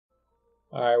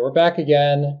Alright, we're back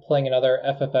again, playing another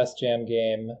FFS Jam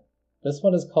game. This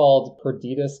one is called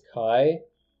Perditus Kai,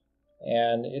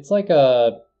 and it's like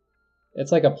a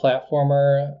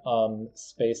platformer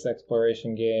space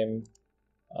exploration game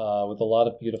with a lot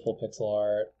of beautiful pixel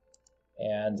art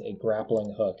and a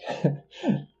grappling hook.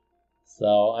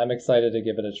 So I'm excited to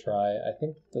give it a try. I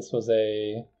think this was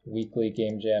a weekly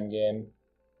Game Jam game.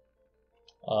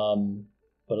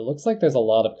 But it looks like there's a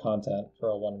lot of content for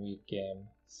a 1 week game,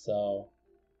 so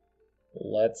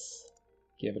let's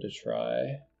give it a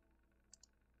try.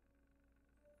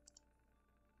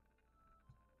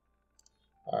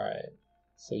 Alright,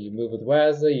 so you move with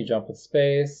WASD, you jump with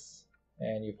space,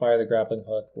 and you fire the grappling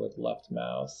hook with left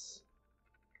mouse.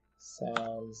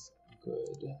 Sounds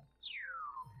good.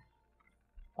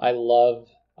 I love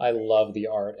the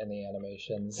art and the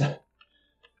animations.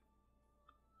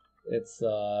 It's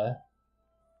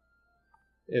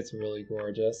really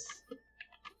gorgeous.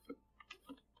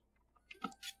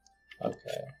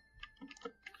 Okay.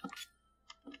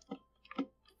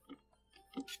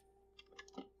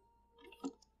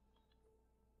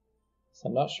 So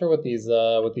I'm not sure what these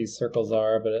circles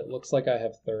are, but it looks like I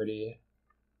have 30.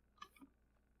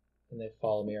 And they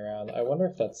follow me around. I wonder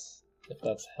if that's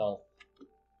health.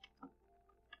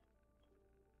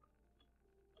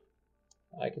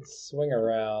 I could swing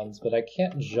around, but I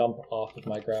can't jump off of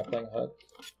my grappling hook.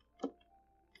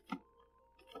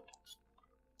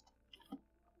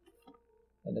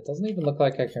 And it doesn't even look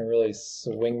like I can really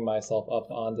swing myself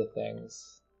up onto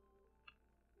things.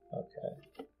 Okay.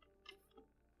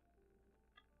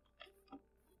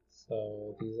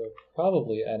 So these are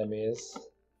probably enemies.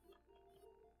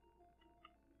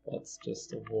 Let's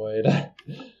just avoid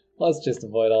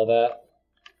all that.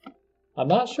 I'm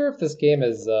not sure if this game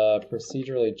is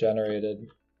procedurally generated.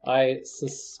 I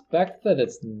suspect that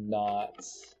it's not.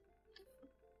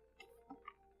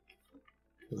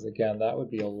 Because again, that would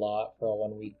be a lot for a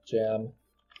 1 week jam.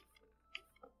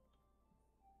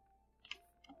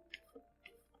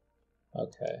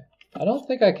 Okay. I don't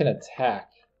think I can attack.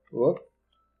 Whoop.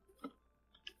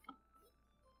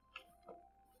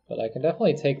 But I can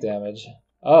definitely take damage.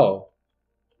 Oh.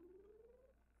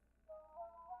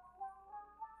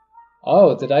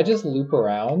 Oh, did I just loop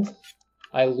around?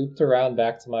 I looped around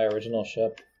back to my original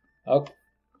ship.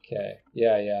 Okay.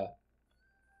 Yeah.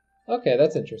 Okay,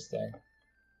 that's interesting.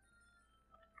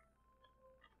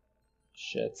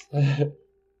 Shit.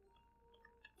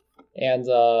 And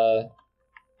the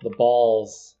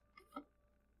balls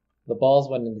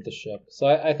went into the ship. So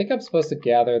I think I'm supposed to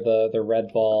gather the red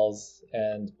balls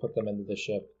and put them into the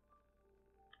ship.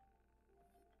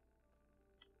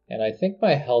 And I think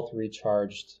my health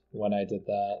recharged when I did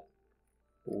that.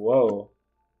 Whoa.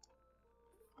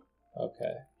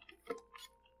 Okay.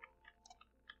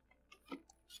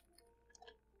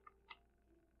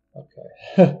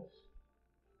 Okay.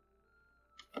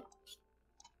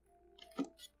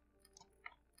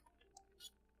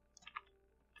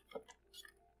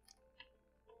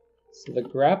 So the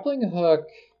grappling hook,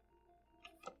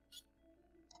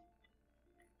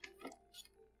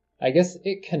 I guess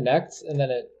it connects and then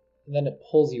it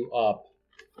pulls you up.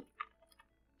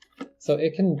 So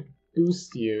it can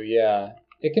boost you, yeah.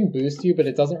 It can boost you, but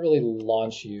it doesn't really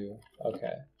launch you.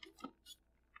 Okay.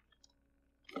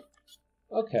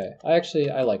 Okay,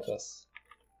 I like this.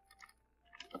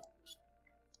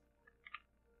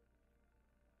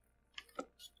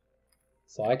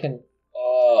 So I can,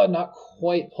 not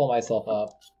quite pull myself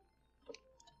up.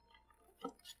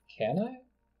 Can I?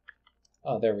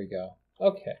 Oh, there we go.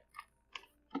 Okay.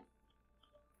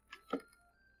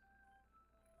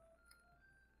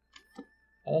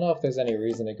 I don't know if there's any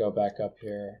reason to go back up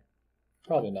here.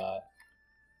 Probably not.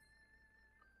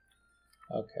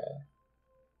 Okay.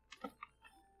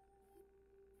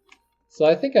 So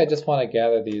I think I just want to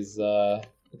gather these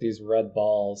red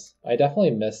balls. I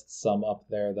definitely missed some up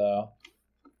there though.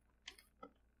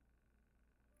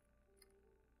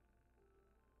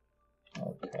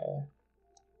 Okay.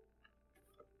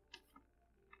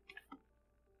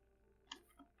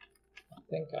 I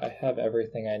think I have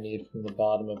everything I need from the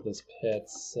bottom of this pit,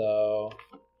 so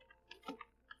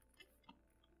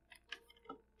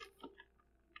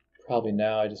probably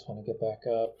now I just want to get back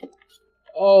up.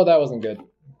 Oh, that wasn't good.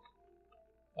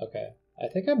 Okay, I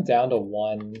think I'm down to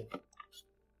 1.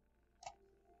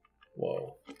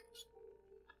 Whoa.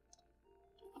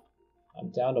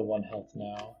 I'm down to 1 health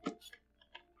now.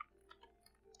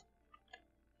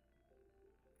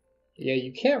 Yeah,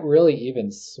 you can't really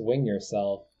even swing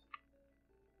yourself.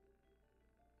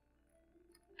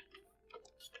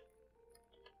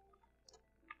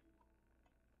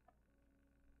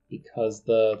 Because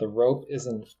the rope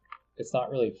isn't it's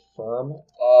not really firm.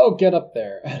 Oh, get up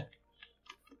there.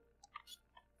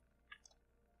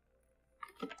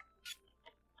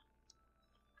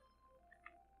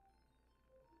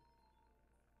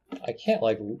 I can't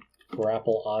like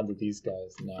grapple onto these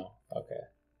guys. No. Okay.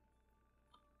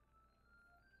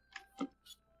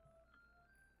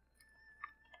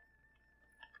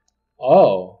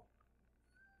 Oh.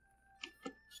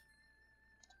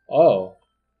 Oh.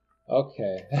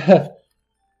 Okay.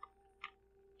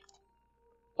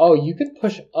 Oh, you can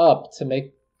push up to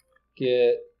make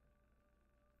it...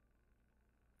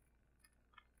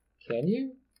 Can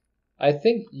you? I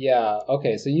think, yeah.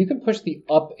 Okay, so you can push the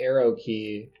up arrow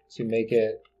key to make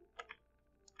it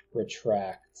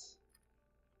retract.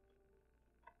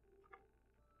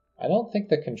 I don't think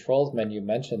the controls menu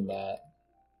mentioned that,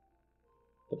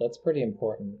 but that's pretty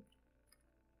important.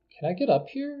 Can I get up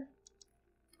here?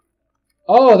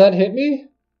 Oh, that hit me?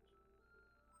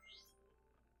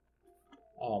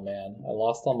 Oh man, I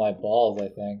lost all my balls, I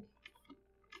think.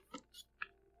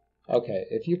 Okay,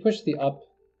 if you push the up...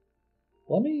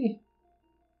 Let me...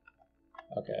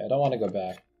 Okay, I don't want to go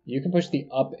back. You can push the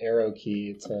up arrow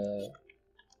key to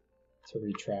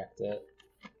retract it.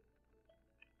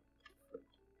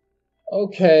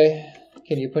 Okay,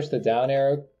 can you push the down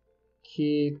arrow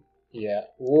key? Yeah,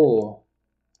 ooh.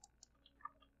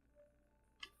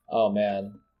 Oh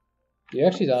man. You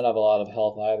actually don't have a lot of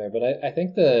health either, but I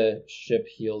think the ship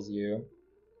heals you.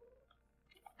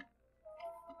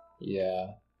 Yeah.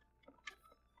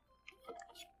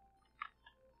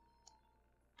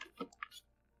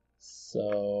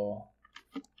 So...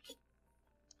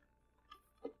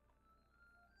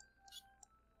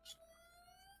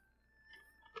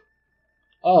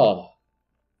 Oh!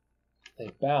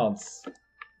 They bounce.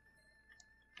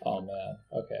 Oh man.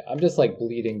 Okay, I'm just like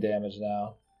bleeding damage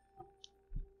now.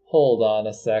 Hold on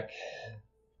a sec.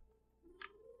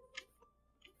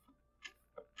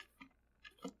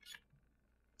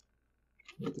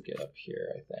 Need to get up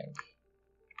here, I think.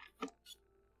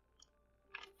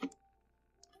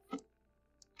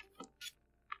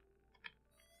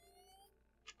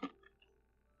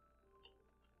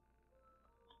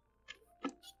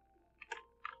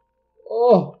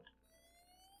 Oh!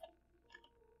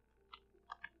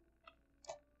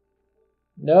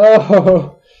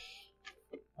 No!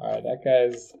 Alright,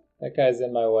 that guy's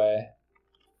in my way.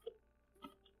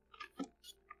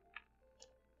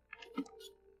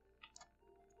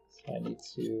 So I need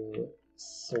to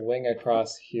swing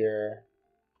across here.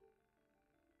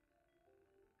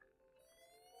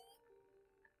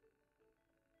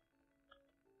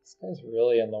 This guy's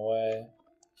really in the way.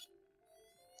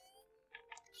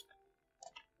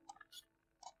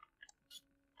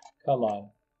 Come on.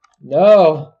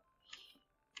 No!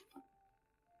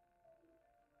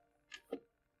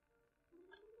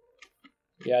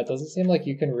 Yeah, it doesn't seem like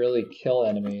you can really kill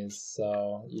enemies,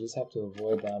 so you just have to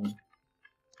avoid them.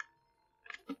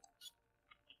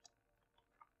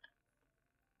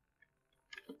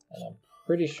 And I'm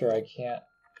pretty sure I can't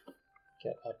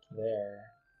get up there.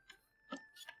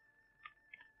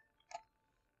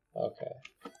 Okay.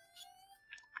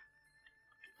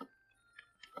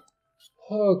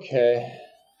 Okay.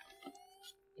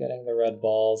 Getting the red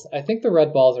balls. I think the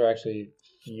red balls are actually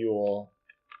fuel.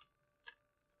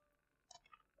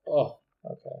 Oh,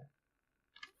 okay.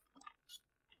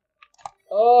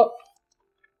 Oh!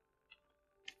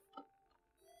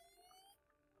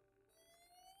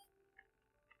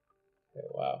 Okay,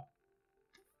 wow.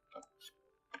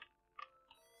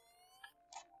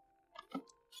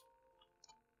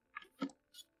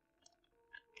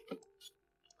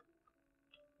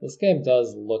 This game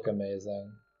does look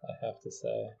amazing, I have to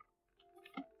say.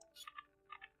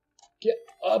 Get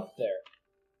up there!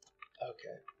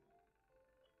 Okay.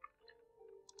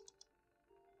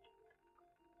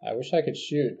 I wish I could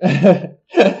shoot. I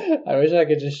wish I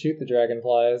could just shoot the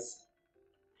dragonflies.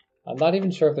 I'm not even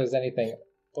sure if there's anything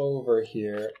over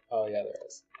here. Oh yeah, there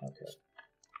is. Okay.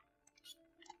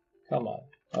 Come on.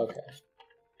 Okay.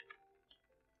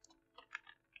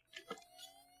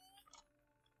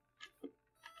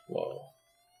 Whoa.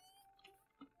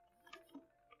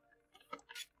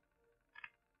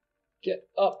 Get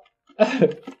up!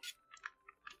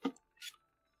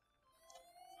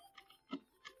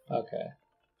 Okay.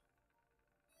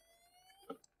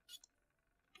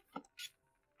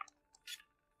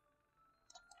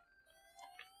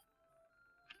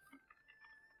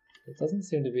 It doesn't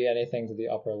seem to be anything to the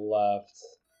upper left.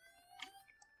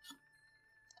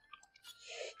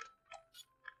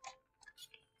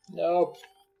 Nope.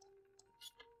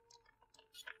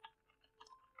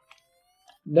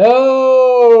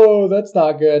 No! That's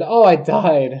not good. Oh, I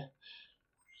died.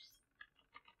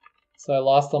 So I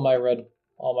lost all my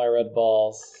red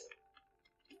balls.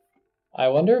 I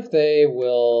wonder if they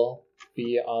will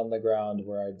be on the ground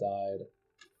where I died.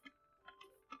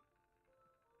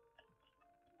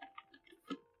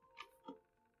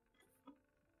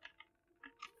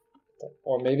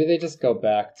 Or maybe they just go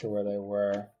back to where they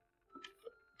were.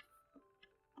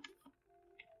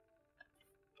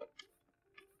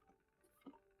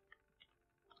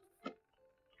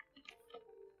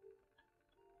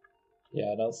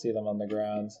 Yeah, I don't see them on the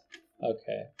ground.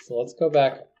 Okay, so let's go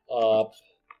back up.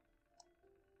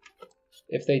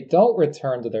 If they don't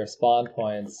return to their spawn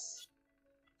points,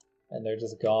 and they're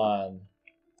just gone,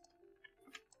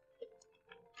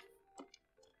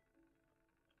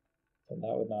 then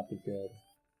that would not be good.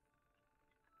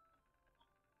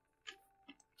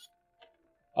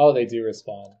 Oh, they do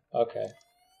respawn. Okay.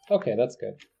 Okay, that's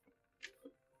good.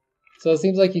 So it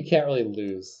seems like you can't really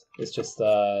lose. It's just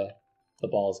the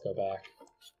balls go back.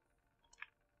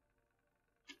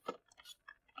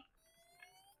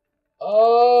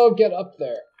 Oh, get up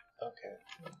there. Okay.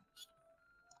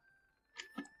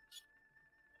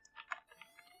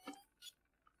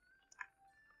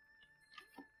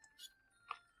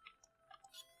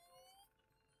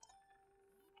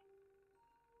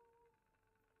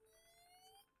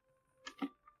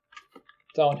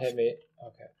 Don't hit me.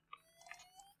 Okay.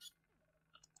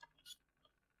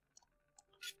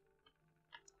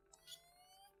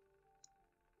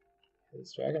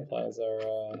 These dragonflies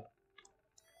are,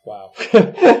 wow.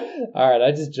 Alright,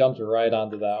 I just jumped right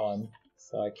onto that one.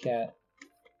 So I can't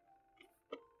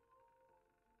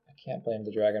blame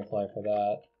the dragonfly for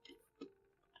that.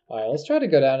 Alright, let's try to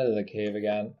go down into the cave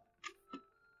again.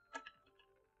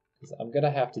 Because I'm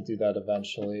gonna have to do that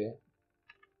eventually.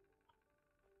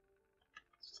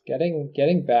 Just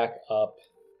getting back up.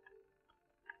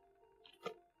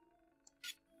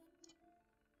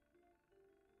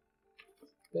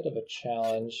 Bit of a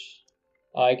challenge.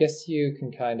 I guess you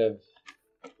can kind of...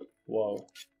 Whoa.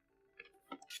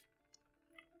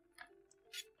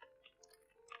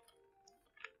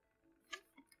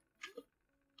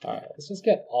 Alright, let's just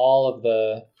get all of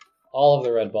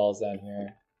the red balls down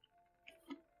here.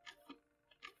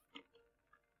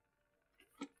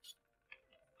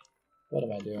 What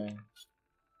am I doing?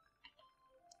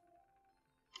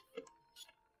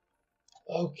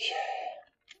 Okay.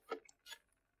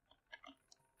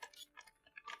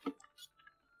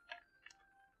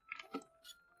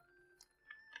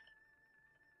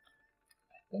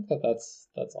 I think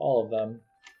that's all of them.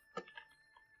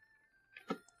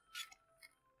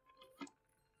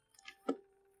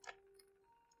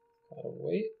 Gotta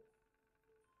wait.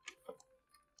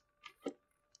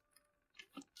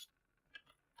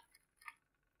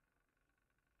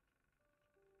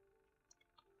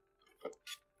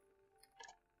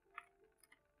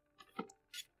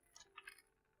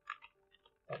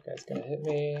 That guy's gonna hit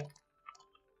me.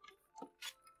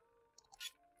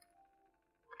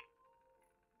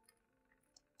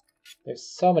 There's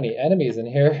so many enemies in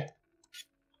here.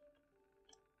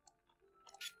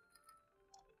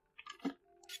 I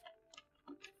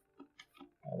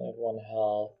only have 1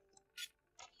 health.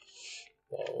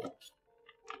 Whoa.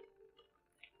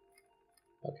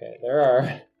 Okay, there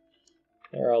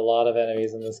are a lot of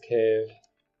enemies in this cave.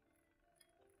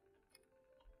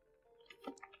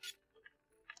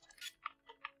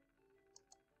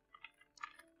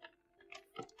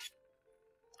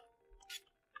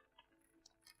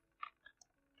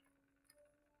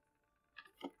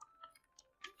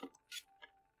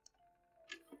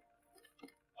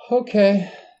 Okay,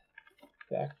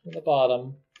 back from the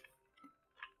bottom.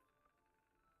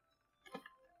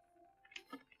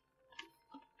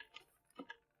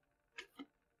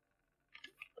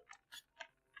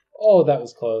 Oh, that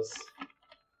was close.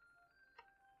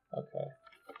 Okay.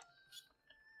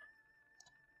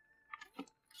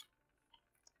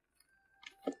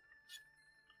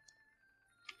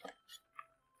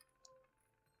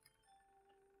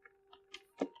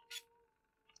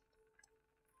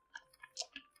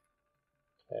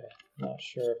 Okay, not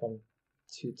sure if I'm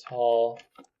too tall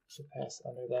to pass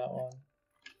under that one.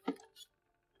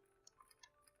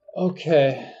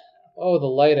 Okay. Oh, the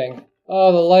lighting.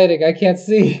 Oh, the lighting. I can't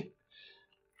see.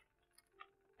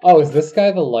 Oh, is this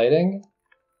guy the lighting?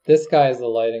 This guy is the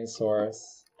lighting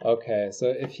source. Okay, so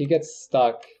if he gets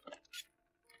stuck,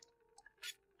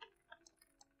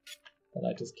 then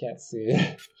I just can't see.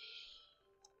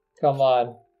 Come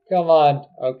on. Come on.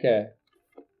 Okay.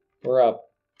 We're up.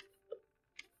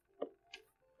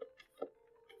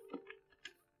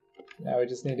 Now we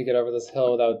just need to get over this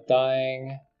hill without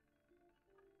dying.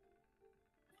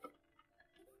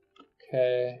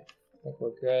 Okay, I think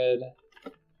we're good.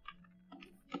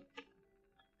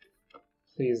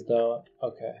 Please don't.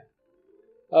 Okay.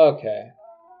 Okay.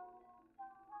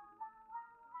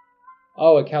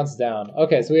 Oh, it counts down.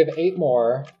 Okay, so we have 8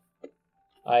 more.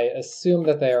 I assume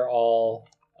that they are all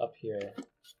up here.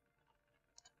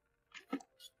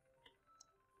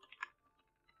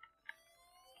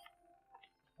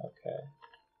 Okay.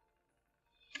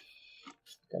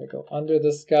 Gotta go under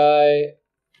this guy.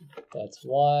 That's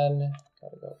 1.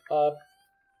 Gotta go up.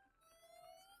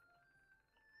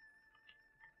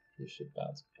 You should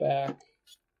bounce back.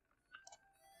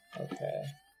 Okay.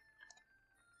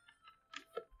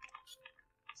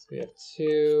 So we have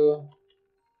 2.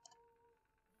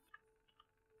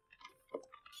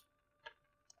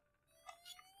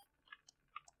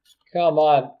 Come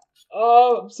on.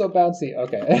 Oh, I'm so bouncy.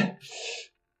 Okay.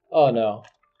 Oh no.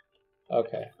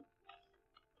 Okay.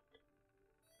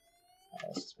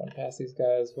 Let's just run past these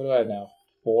guys. What do I have now?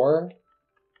 4?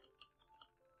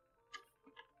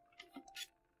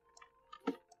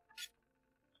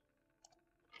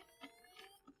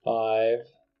 Five.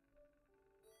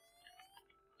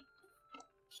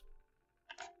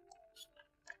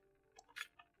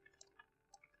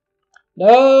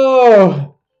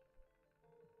 No!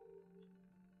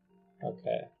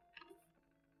 Okay.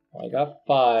 Well, I got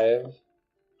 5.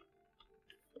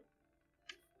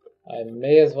 I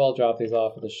may as well drop these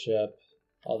off of the ship,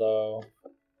 although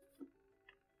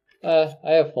I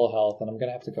have full health and I'm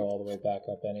gonna have to go all the way back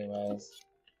up anyways.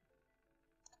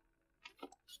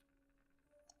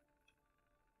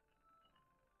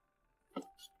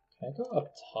 Can I go up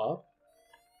top?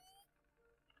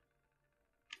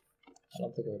 I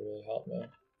don't think it would really help me.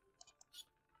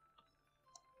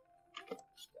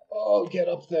 Oh, get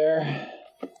up there.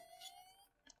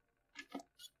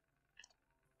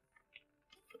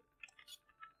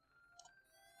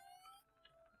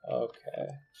 Okay.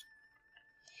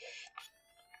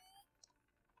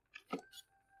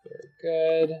 Very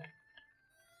good.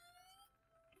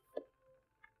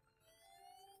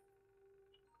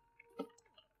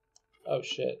 Oh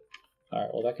shit.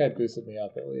 Alright, well that guy boosted me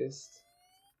up at least.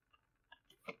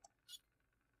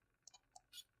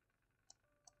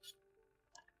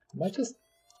 I might just...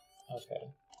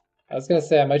 Okay. I was gonna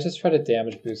say, I might just try to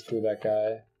damage boost through that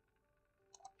guy.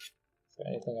 Is there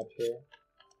anything up here?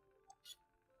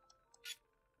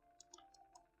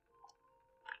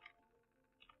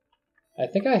 I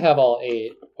think I have all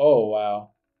 8. Oh,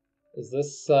 wow. Is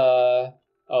this, oh,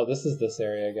 this is this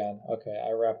area again. Okay,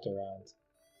 I wrapped around.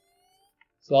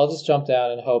 So I'll just jump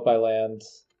down and hope I land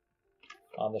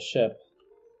on the ship.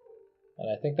 And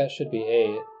I think that should be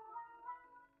 8.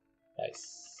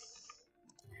 Nice.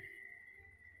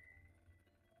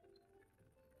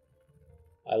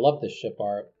 I love this ship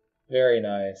art. Very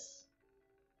nice.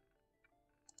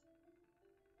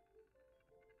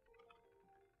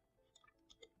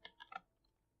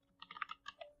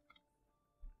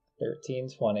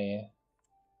 $13.20.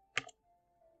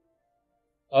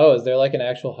 Oh, is there like an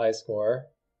actual high score?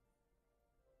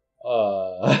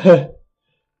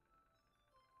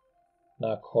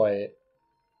 Not quite.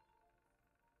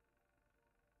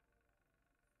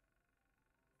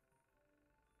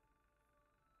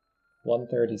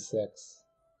 $136.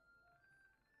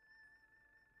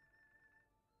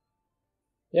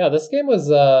 Yeah, this game was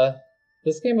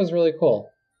really cool.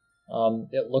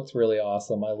 It looked really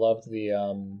awesome. I loved the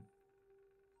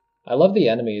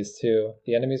enemies too.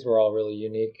 The enemies were all really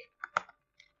unique.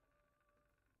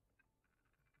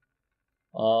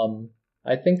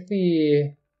 I think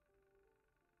the...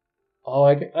 Oh,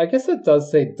 I guess it does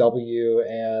say W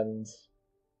and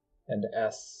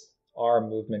S are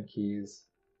movement keys.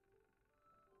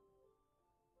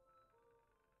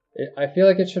 I feel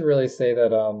like it should really say that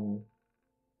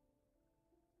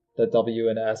that W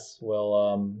and S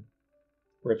will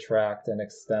retract and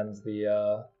extend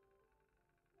the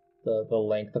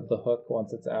length of the hook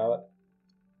once it's out,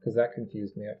 because that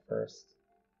confused me at first.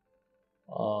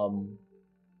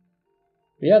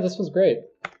 But yeah, this was great.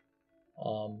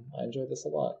 I enjoyed this a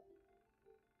lot.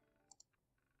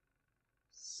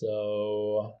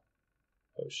 So,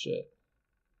 oh shit.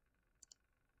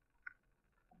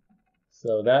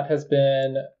 So that has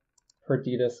been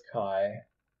Perditus Kai.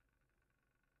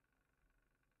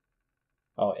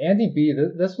 Oh, Andy Bae,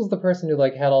 this was the person who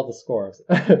like had all the scores.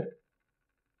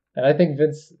 And I think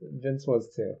Vince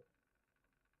was too.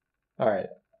 All right.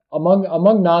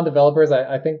 Among non-developers,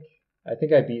 I think I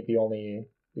beat the only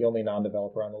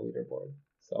non-developer on the leaderboard.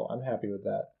 So I'm happy with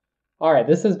that. All right,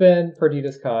 this has been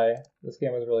Perditus Kai. This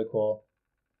game was really cool.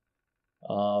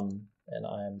 And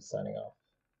I'm signing off.